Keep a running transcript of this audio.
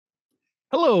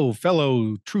Hello,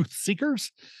 fellow truth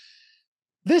seekers.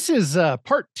 This is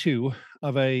part two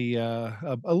of a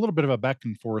little bit of a back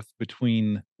and forth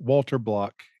between Walter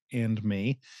Block and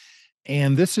me.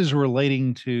 And this is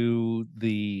relating to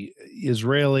the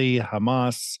Israeli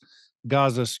Hamas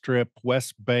Gaza Strip,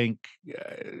 West Bank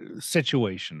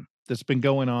situation that's been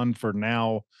going on for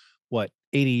now, 80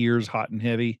 years, hot and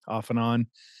heavy, off and on.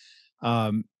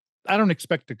 Um, I don't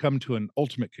expect to come to an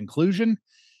ultimate conclusion.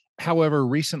 However,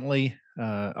 recently,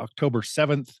 October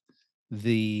 7th,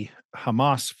 the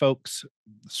Hamas folks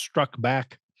struck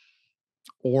back,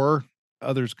 or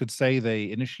others could say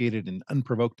they initiated an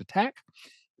unprovoked attack.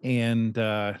 And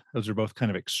those are both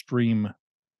kind of extreme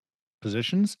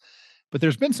positions. But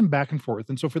there's been some back and forth.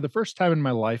 And so, for the first time in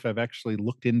my life, I've actually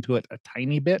looked into it a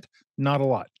tiny bit, not a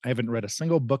lot. I haven't read a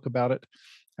single book about it.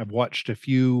 I've watched a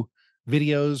few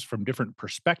videos from different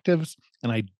perspectives,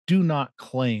 and I do not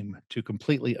claim to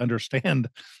completely understand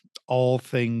all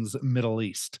things Middle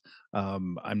East.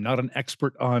 I'm not an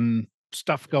expert on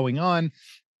stuff going on.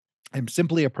 I'm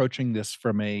simply approaching this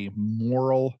from a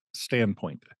moral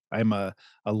standpoint. I'm a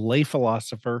lay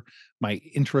philosopher. My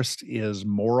interest is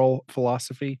moral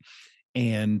philosophy,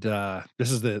 and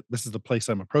this is the place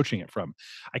I'm approaching it from.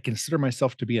 I consider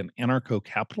myself to be an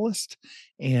anarcho-capitalist,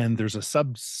 and there's a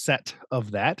subset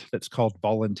of that that's called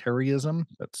voluntarism.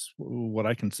 That's what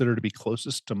I consider to be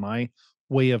closest to my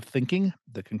way of thinking,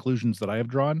 the conclusions that I have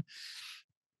drawn.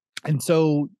 And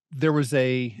so there was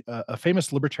a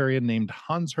famous libertarian named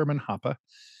Hans Hermann Hoppe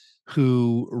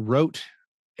who wrote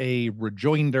a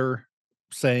rejoinder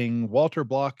saying Walter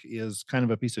Block is kind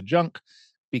of a piece of junk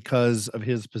because of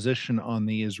his position on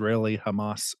the Israeli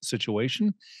Hamas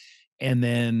situation. And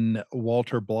then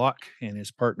Walter Block and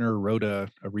his partner wrote a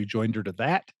rejoinder to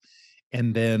that.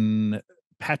 And then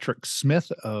Patrick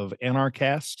Smith of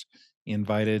Anarchast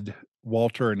invited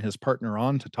Walter and his partner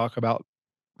on to talk about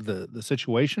the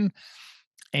situation.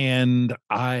 And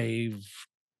I've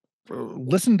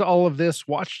listened to all of this,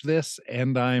 watched this,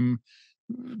 and I'm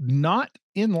not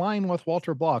in line with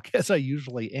Walter Block as I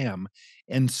usually am.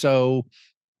 And so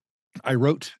I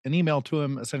wrote an email to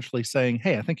him essentially saying,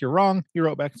 "Hey, I think you're wrong." He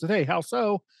wrote back and said, "Hey, how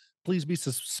so? Please be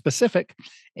specific."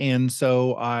 And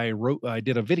so I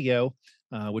did a video,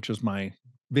 which was my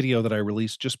video that I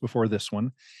released just before this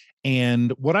one.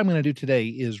 And what I'm going to do today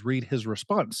is read his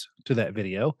response to that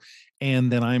video.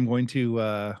 And then I'm going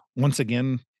to, once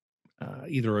again,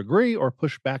 either agree or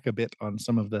push back a bit on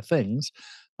some of the things.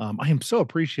 I am so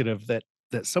appreciative that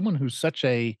someone who's such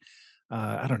a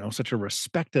I don't know, such a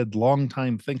respected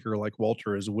longtime thinker like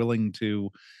Walter is willing to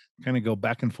kind of go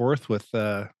back and forth with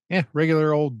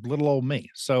regular old little old me.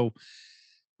 So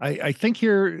I think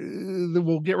here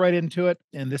we'll get right into it.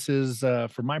 And this is,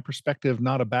 from my perspective,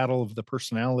 not a battle of the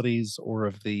personalities or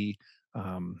of the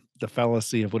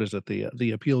fallacy of what is it,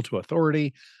 the appeal to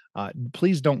authority.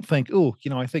 Please don't think, oh,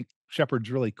 I think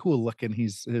Shepard's really cool looking.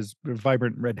 His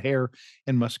vibrant red hair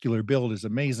and muscular build is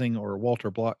amazing, or Walter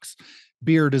Block's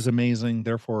beard is amazing.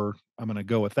 Therefore, I'm going to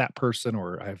go with that person,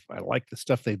 or I like the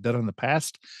stuff they've done in the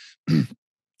past.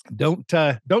 Don't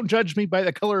judge me by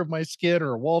the color of my skin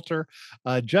or Walter.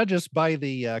 Judge us by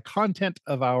the content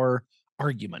of our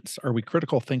arguments. Are we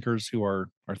critical thinkers who are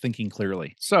thinking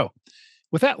clearly? So,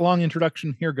 with that long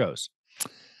introduction, here goes.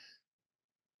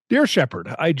 Dear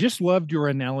Shepard, I just loved your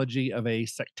analogy of a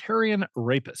sectarian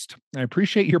rapist. I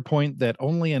appreciate your point that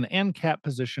only an ANCAP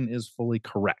position is fully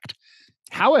correct.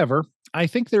 However, I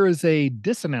think there is a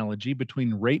disanalogy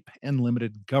between rape and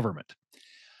limited government.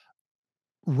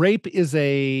 Rape is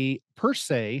a per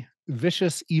se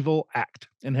vicious, evil act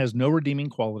and has no redeeming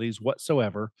qualities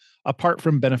whatsoever apart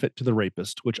from benefit to the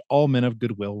rapist, which all men of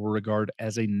goodwill will regard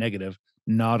as a negative,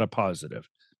 not a positive.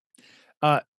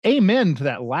 Amen to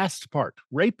that last part.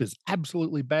 Rape is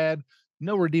absolutely bad,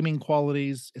 no redeeming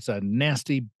qualities. It's a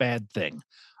nasty, bad thing.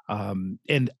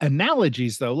 And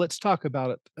analogies, though, let's talk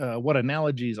about it, what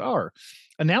analogies are.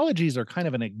 Analogies are kind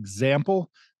of an example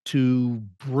to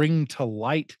bring to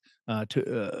light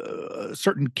to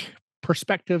certain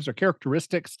perspectives or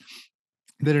characteristics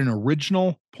that an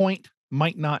original point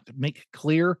might not make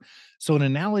clear. So, an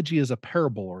analogy is a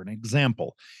parable or an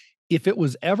example. If it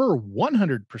was ever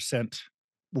 100%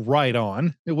 right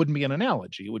on, it wouldn't be an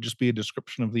analogy. It would just be a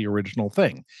description of the original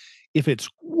thing. If it's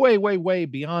way, way, way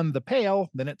beyond the pale,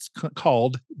 then it's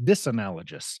called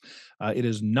disanalogous. It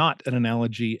is not an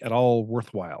analogy at all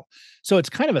worthwhile. So it's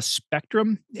kind of a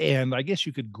spectrum, and I guess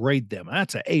you could grade them.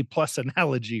 That's an A plus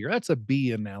analogy, or that's a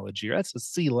B analogy, or that's a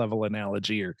C level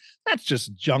analogy, or that's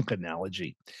just junk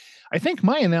analogy. I think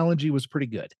my analogy was pretty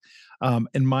good.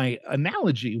 And my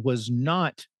analogy was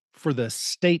not for the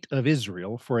state of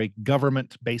Israel, for a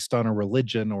government based on a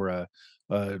religion or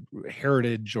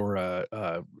heritage or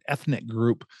a ethnic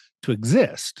group to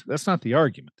exist. That's not the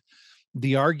argument.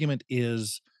 The argument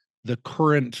is the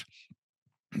current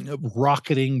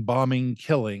rocketing, bombing,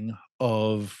 killing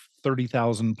of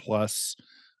 30,000 plus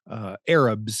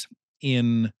Arabs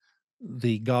in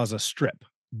the Gaza Strip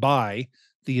by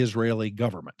the Israeli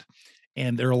government.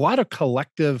 And there are a lot of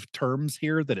collective terms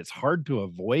here that it's hard to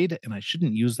avoid, and I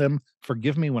shouldn't use them.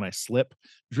 Forgive me when I slip.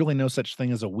 There's really no such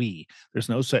thing as a we. There's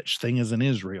no such thing as an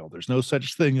Israel. There's no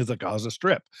such thing as a Gaza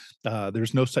Strip.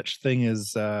 There's no such thing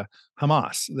as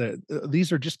Hamas.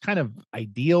 These are just kind of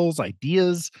ideas,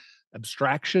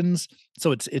 abstractions.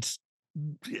 So it's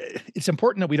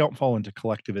important that we don't fall into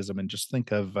collectivism and just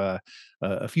think of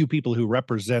a few people who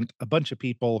represent a bunch of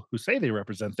people who say they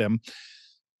represent them,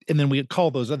 and then we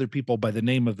call those other people by the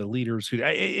name of the leaders who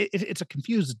it's a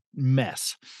confused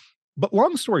mess. But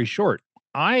long story short,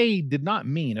 I did not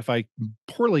mean, if I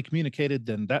poorly communicated,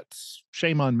 then that's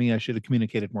shame on me. I should have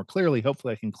communicated more clearly.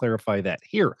 Hopefully I can clarify that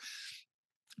here.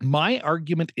 My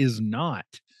argument is not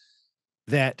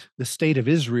that the state of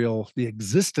Israel, the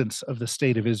existence of the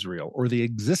state of Israel, or the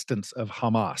existence of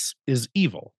Hamas is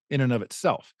evil in and of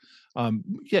itself.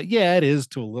 Yeah, it is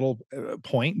to a little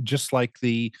point, just like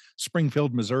the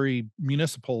Springfield, Missouri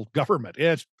municipal government.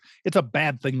 Yeah, it's a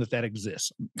bad thing that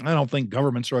exists. I don't think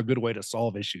governments are a good way to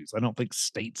solve issues. I don't think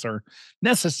states are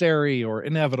necessary or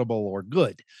inevitable or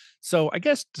good. So I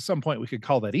guess to some point we could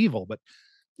call that evil, but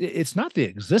it's not the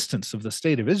existence of the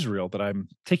state of Israel that I'm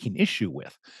taking issue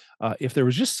with. If there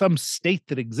was just some state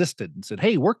that existed and said,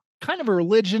 hey, we're kind of a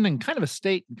religion and kind of a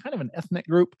state and kind of an ethnic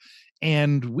group,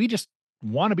 and we just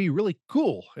want to be really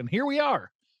cool, and here we are,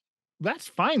 that's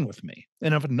fine with me.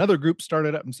 And if another group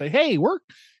started up and say, hey, we're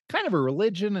kind of a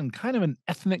religion and kind of an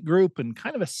ethnic group and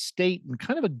kind of a state and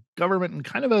kind of a government and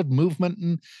kind of a movement,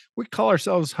 and we call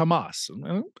ourselves Hamas.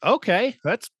 Okay,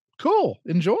 that's cool.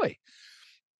 Enjoy.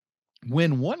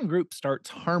 When one group starts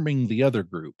harming the other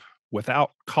group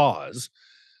without cause,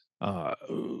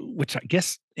 which I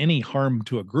guess any harm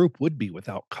to a group would be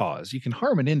without cause. You can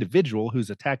harm an individual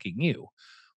who's attacking you,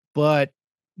 but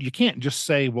you can't just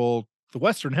say, well, the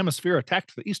Western Hemisphere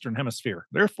attacked the Eastern Hemisphere.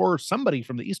 Therefore, somebody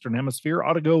from the Eastern Hemisphere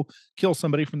ought to go kill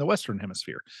somebody from the Western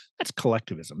Hemisphere. That's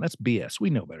collectivism. That's BS.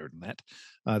 We know better than that.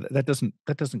 That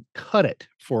doesn't cut it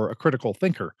for a critical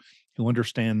thinker who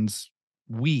understands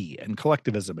we and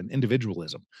collectivism and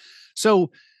individualism.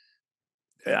 So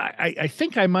I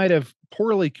think I might have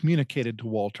poorly communicated to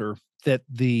Walter that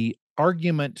the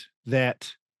argument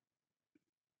that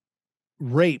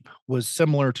rape was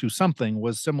similar to something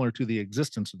was similar to the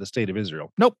existence of the state of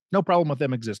Israel. Nope, no problem with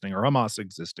them existing or Hamas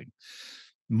existing.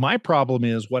 My problem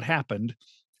is what happened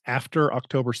after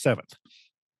October 7th.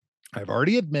 I've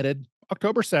already admitted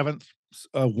October 7th,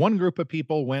 one group of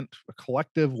people went, a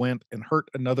collective went and hurt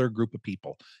another group of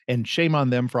people. And shame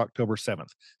on them for October 7th.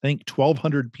 I think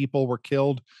 1,200 people were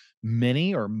killed,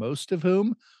 many or most of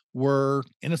whom were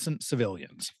innocent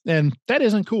civilians. And that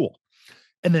isn't cool.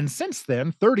 And then since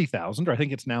then, 30,000, or I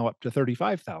think it's now up to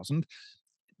 35,000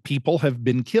 people have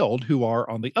been killed who are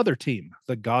on the other team,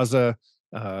 the Gaza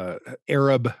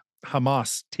Arab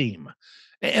Hamas team.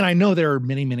 And I know there are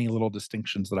many, many little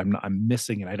distinctions that I'm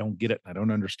missing, and I don't get it, and I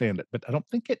don't understand it, but I don't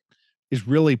think it is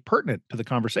really pertinent to the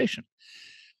conversation.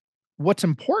 What's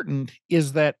important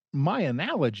is that my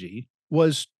analogy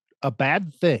was a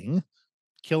bad thing,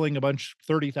 killing a bunch,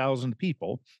 30,000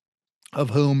 people, of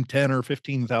whom 10 or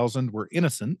 15,000 were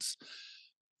innocents.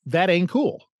 That ain't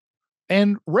cool.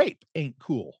 And rape ain't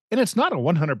cool. And it's not a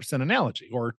 100% analogy,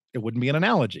 or it wouldn't be an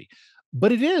analogy,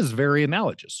 but it is very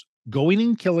analogous. Going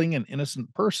and killing an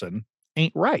innocent person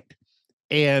ain't right.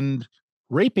 And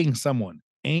raping someone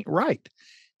ain't right.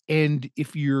 And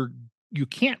if you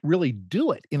can't really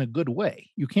do it in a good way.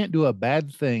 You can't do a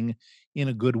bad thing in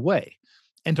a good way.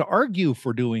 And to argue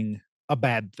for doing a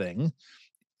bad thing,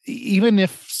 even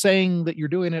if saying that you're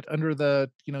doing it under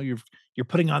the, you're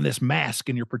putting on this mask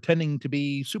and you're pretending to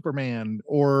be Superman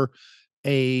or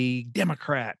a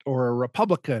Democrat or a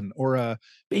Republican or a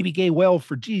baby gay well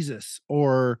for Jesus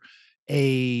or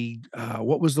a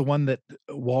what was the one that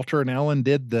Walter and Ellen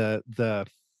did, I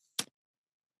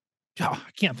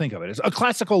can't think of it. It's a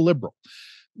classical liberal.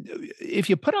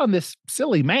 If you put on this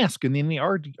silly mask and then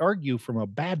you argue from a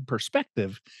bad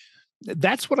perspective,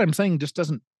 that's what I'm saying just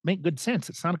doesn't make good sense.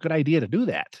 It's not a good idea to do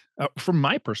that. From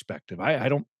my perspective, I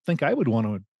don't think I would want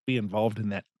to be involved in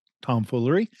that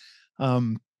tomfoolery.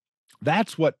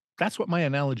 That's what my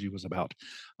analogy was about.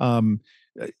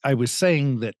 I was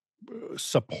saying that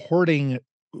supporting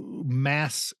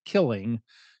mass killing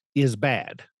is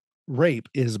bad. Rape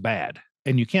is bad.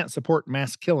 and you can't support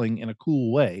mass killing in a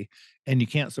cool way, and you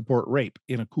can't support rape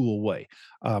in a cool way.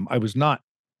 I was not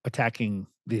attacking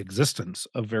the existence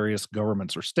of various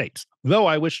governments or states, though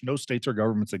I wish no states or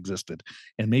governments existed,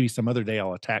 and maybe some other day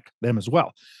I'll attack them as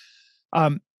well.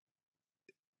 Um,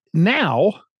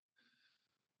 Now,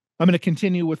 I'm going to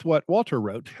continue with what Walter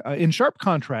wrote. In sharp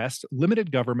contrast,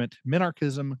 limited government,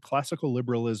 minarchism, classical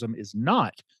liberalism is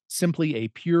not simply a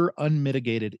pure,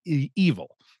 unmitigated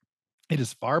evil. It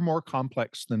is far more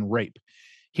complex than rape.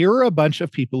 Here are a bunch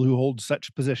of people who hold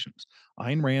such positions: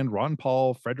 Ayn Rand, Ron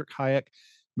Paul, Frederick Hayek,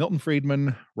 Milton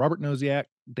Friedman, Robert Nozick,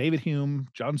 David Hume,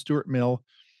 John Stuart Mill.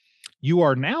 You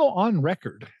are now on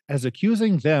record as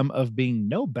accusing them of being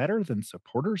no better than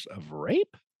supporters of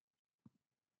rape?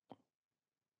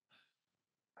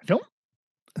 I don't.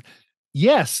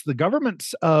 Yes, the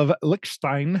governments of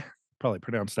Liechtenstein, probably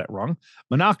pronounced that wrong,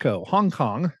 Monaco, Hong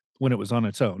Kong, when it was on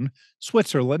its own,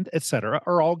 Switzerland, etc.,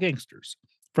 are all gangsters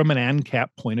from an ANCAP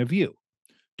point of view.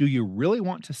 Do you really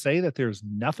want to say that there's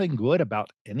nothing good about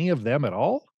any of them at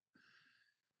all?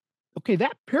 Okay,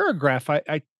 that paragraph,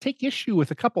 I take issue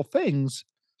with a couple things.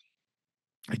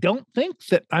 I don't think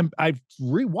that I've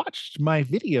rewatched my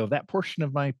video, that portion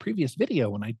of my previous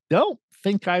video, and I don't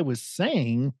think I was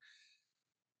saying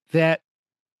that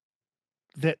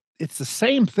it's the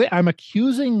same thing. I'm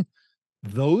accusing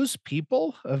those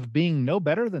people of being no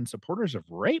better than supporters of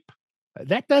rape.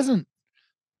 That doesn't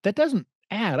that doesn't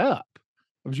add up.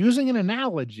 I was using an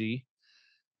analogy,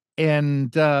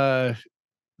 and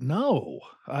no,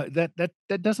 that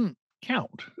doesn't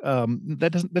count.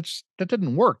 That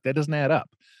didn't work. That doesn't add up.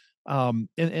 And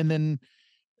then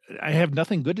I have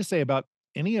nothing good to say about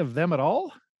any of them at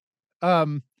all.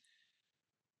 Um,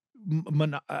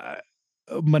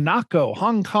 Monaco,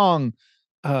 Hong Kong,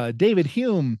 David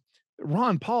Hume,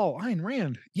 Ron Paul, Ayn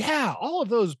Rand. Yeah, all of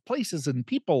those places and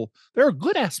people, there are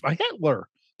good aspects. Hitler,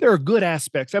 there are good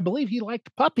aspects. I believe he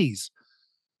liked puppies.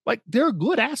 Like, there are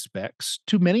good aspects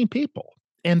to many people.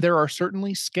 And there are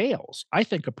certainly scales. I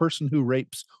think a person who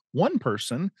rapes one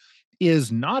person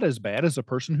is not as bad as a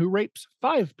person who rapes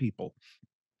five people.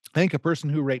 I think a person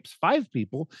who rapes five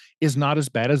people is not as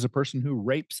bad as a person who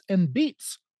rapes and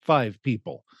beats five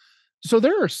people. So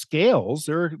there are scales,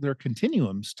 there are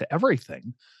continuums to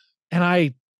everything. And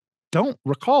I don't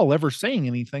recall ever saying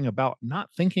anything about not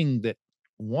thinking that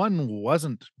one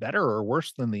wasn't better or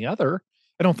worse than the other.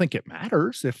 I don't think it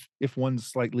matters if one's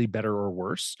slightly better or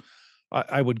worse.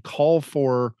 I would call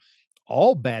for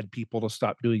all bad people to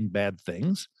stop doing bad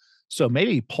things. So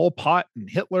maybe Pol Pot and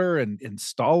Hitler and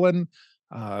Stalin,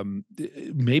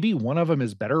 maybe one of them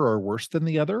is better or worse than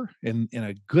the other. And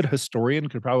a good historian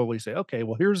could probably say, okay,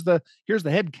 well, here's the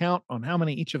head count on how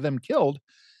many each of them killed.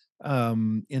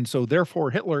 And so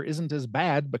therefore Hitler isn't as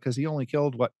bad because he only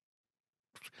killed what,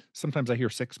 sometimes I hear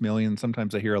 6 million,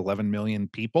 sometimes I hear 11 million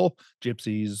people,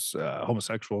 gypsies,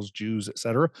 homosexuals, Jews,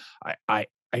 etc.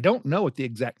 I don't know what the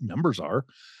exact numbers are,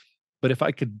 but if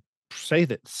I could say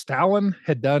that Stalin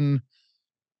had done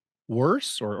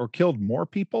worse or killed more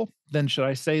people, then should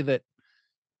I say that,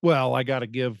 well, I got to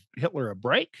give Hitler a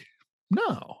break?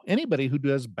 No, anybody who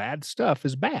does bad stuff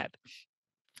is bad.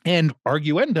 And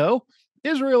arguendo,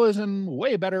 Israel is in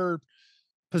way better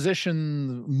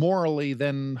position morally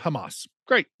than Hamas.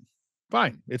 Great.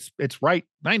 Fine. It's right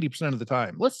 90% of the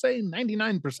time. Let's say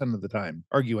 99% of the time,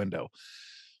 arguendo.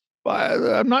 But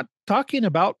I'm not talking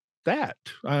about that.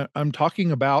 I'm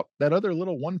talking about that other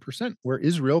little 1% where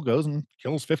Israel goes and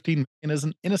kills 15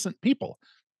 innocent people.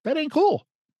 That ain't cool.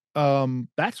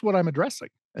 That's what I'm addressing.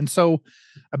 And so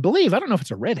I believe, I don't know if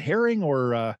it's a red herring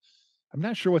or I'm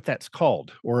not sure what that's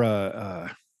called, or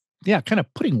yeah, kind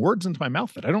of putting words into my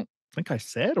mouth that I don't think I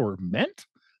said or meant.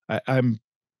 I'm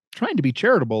trying to be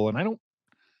charitable, and I don't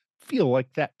feel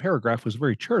like that paragraph was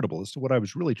very charitable as to what I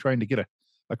was really trying to get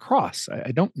across.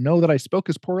 I don't know that I spoke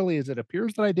as poorly as it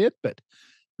appears that I did, but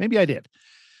maybe I did.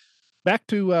 Back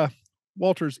to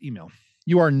Walter's email.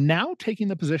 You are now taking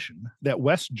the position that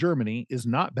West Germany is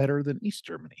not better than East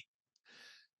Germany.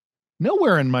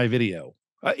 Nowhere in my video.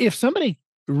 If somebody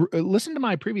listen to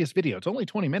my previous video, it's only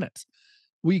 20 minutes.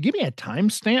 Will you give me a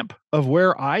timestamp of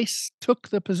where I took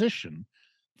the position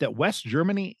that West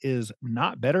Germany is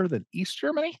not better than East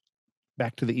Germany?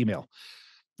 Back to the email.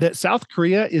 That South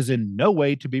Korea is in no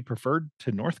way to be preferred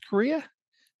to North Korea?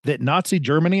 That Nazi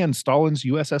Germany and Stalin's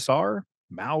USSR,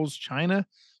 Mao's China,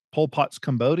 Pol Pot's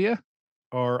Cambodia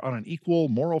are on an equal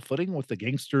moral footing with the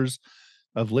gangsters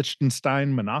of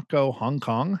Liechtenstein, Monaco, Hong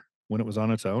Kong when it was on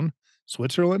its own,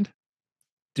 Switzerland?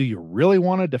 Do you really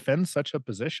want to defend such a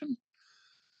position?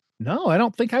 No, I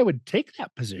don't think I would take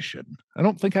that position. I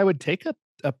don't think I would take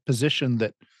a position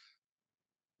that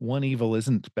one evil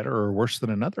isn't better or worse than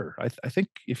another. I think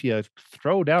if you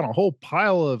throw down a whole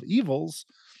pile of evils,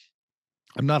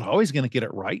 I'm not always going to get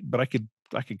it right, but I could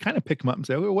kind of pick them up and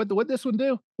say, "Oh, what this one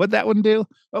do? What that one do?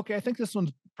 Okay, I think this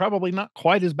one's probably not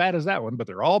quite as bad as that one, but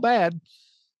they're all bad."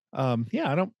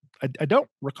 Yeah, I don't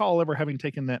recall ever having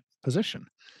taken that position.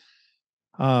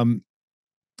 Um,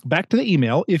 Back to the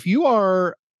email. If you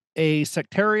are a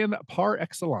sectarian par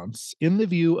excellence in the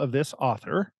view of this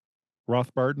author,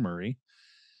 Rothbard Murray,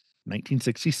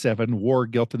 1967, War,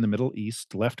 Guilt in the Middle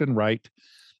East, Left and Right,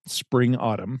 Spring,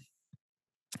 Autumn.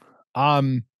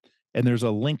 Um, and there's a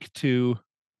link to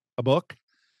a book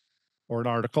or an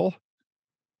article.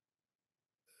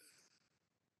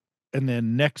 And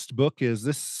then next book is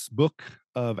this book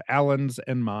of Allen's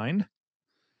and mine,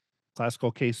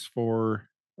 classical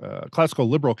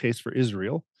liberal case for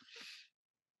Israel,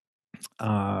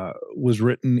 was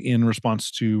written in response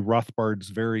to Rothbard's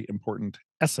very important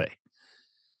essay.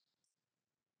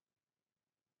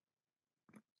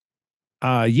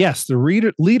 Yes,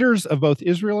 the leaders of both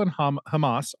Israel and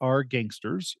Hamas are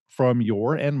gangsters from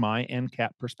your and my and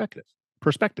Cap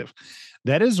perspective.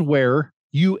 That is where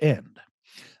you end.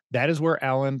 That is where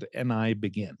Allen and I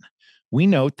begin. We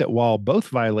note that while both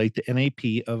violate the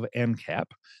NAP of ANCAP,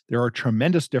 there are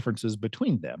tremendous differences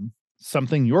between them,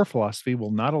 something your philosophy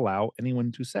will not allow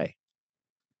anyone to say.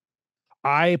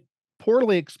 I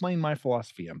poorly explain my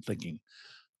philosophy, I'm thinking.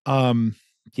 Um,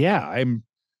 yeah, I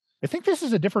think this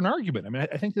is a different argument. I mean,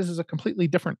 I think this is a completely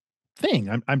different thing.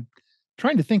 I'm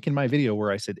trying to think in my video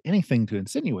where I said anything to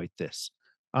insinuate this.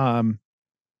 Um,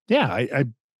 yeah,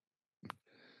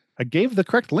 I gave the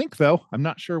correct link though. I'm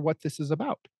not sure what this is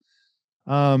about.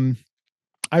 Um,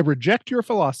 I reject your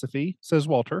philosophy, says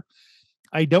Walter.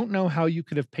 I don't know how you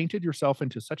could have painted yourself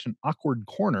into such an awkward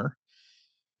corner.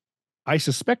 I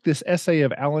suspect this essay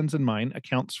of Allen's and mine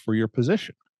accounts for your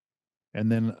position.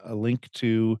 And then a link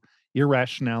to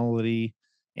irrationality,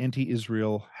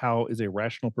 anti-Israel. How is a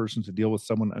rational person to deal with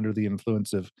someone under the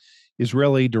influence of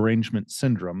Israeli derangement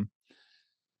syndrome?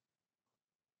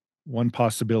 One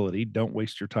possibility: don't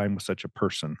waste your time with such a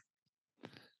person.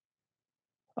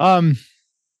 Um,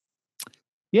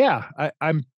 yeah,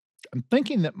 I'm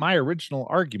thinking that my original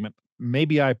argument,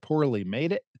 maybe I poorly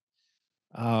made it.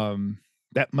 Um,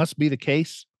 that must be the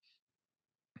case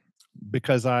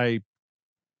because the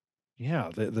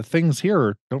things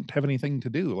here don't have anything to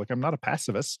do. Like, I'm not a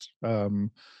pacifist. I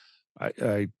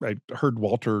heard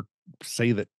Walter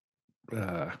say that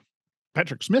uh,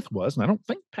 Patrick Smith was, and I don't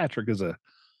think Patrick is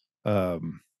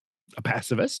um, a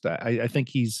pacifist. I think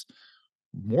he's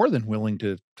more than willing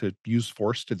to use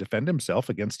force to defend himself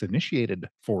against initiated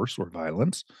force or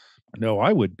violence. I know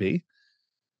I would be.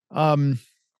 Um,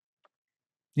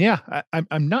 yeah,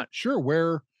 I'm not sure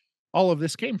where all of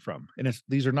this came from, and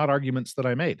these are not arguments that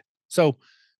I made. So,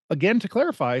 again, to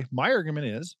clarify, my argument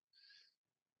is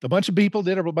a bunch of people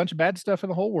did a bunch of bad stuff in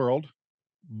the whole world,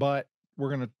 but we're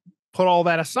going to put all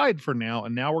that aside for now,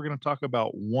 and now we're going to talk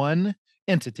about one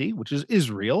entity, which is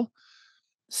Israel,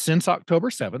 since October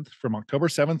 7th, from October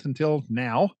 7th until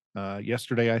now.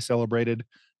 Yesterday I celebrated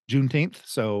Juneteenth,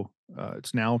 so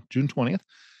it's now June 20th,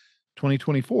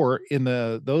 2024. In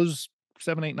those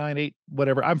 7, 8, 9, 8,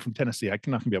 whatever, I'm from Tennessee. I'm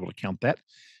not gonna be able to count that.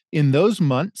 In those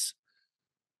months,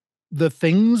 the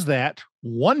things that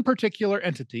one particular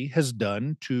entity has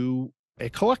done to a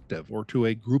collective or to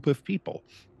a group of people.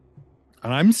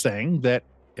 And I'm saying that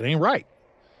it ain't right.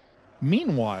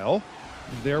 Meanwhile,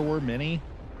 there were many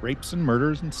rapes and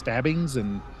murders and stabbings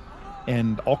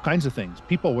and all kinds of things.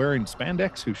 People wearing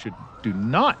spandex who do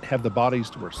not have the bodies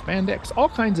to wear spandex. All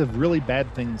kinds of really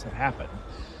bad things have happened.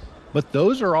 But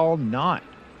those are all not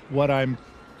what I'm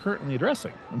currently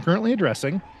addressing. I'm currently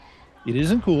addressing it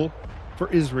isn't cool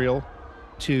for Israel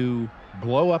to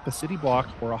blow up a city block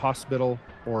or a hospital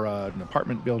or an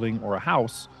apartment building or a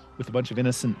house with a bunch of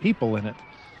innocent people in it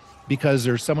because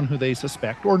there's someone who they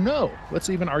suspect or know. Let's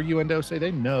even arguendo say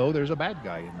they know there's a bad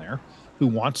guy in there who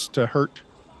wants to hurt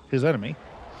his enemy.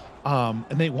 And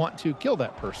they want to kill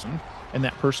that person. And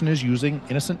that person is using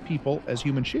innocent people as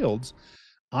human shields.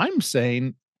 I'm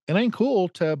saying it ain't cool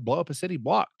to blow up a city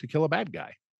block to kill a bad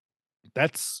guy.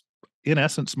 That's in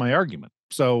essence my argument.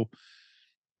 So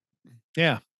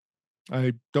yeah,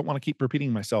 I don't want to keep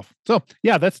repeating myself. So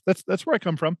yeah, that's where I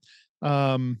come from.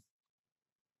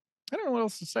 I don't know what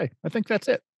else to say. I think that's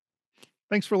it.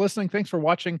 Thanks for listening. Thanks for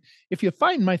watching. If you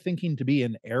find my thinking to be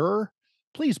an error,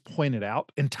 please point it out.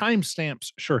 And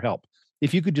timestamps sure help.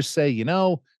 If you could just say,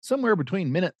 somewhere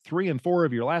between minute 3 and 4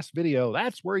 of your last video,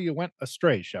 that's where you went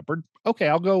astray, Shepard. Okay,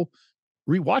 I'll go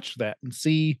rewatch that and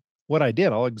see what I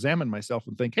did. I'll examine myself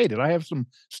and think, hey, did I have some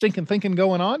stinking thinking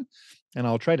going on? and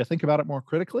I'll try to think about it more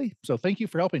critically. So thank you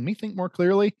for helping me think more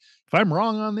clearly. If I'm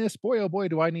wrong on this, boy, oh boy,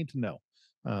 do I need to know.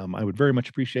 I would very much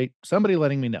appreciate somebody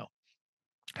letting me know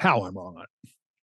how I'm wrong on it.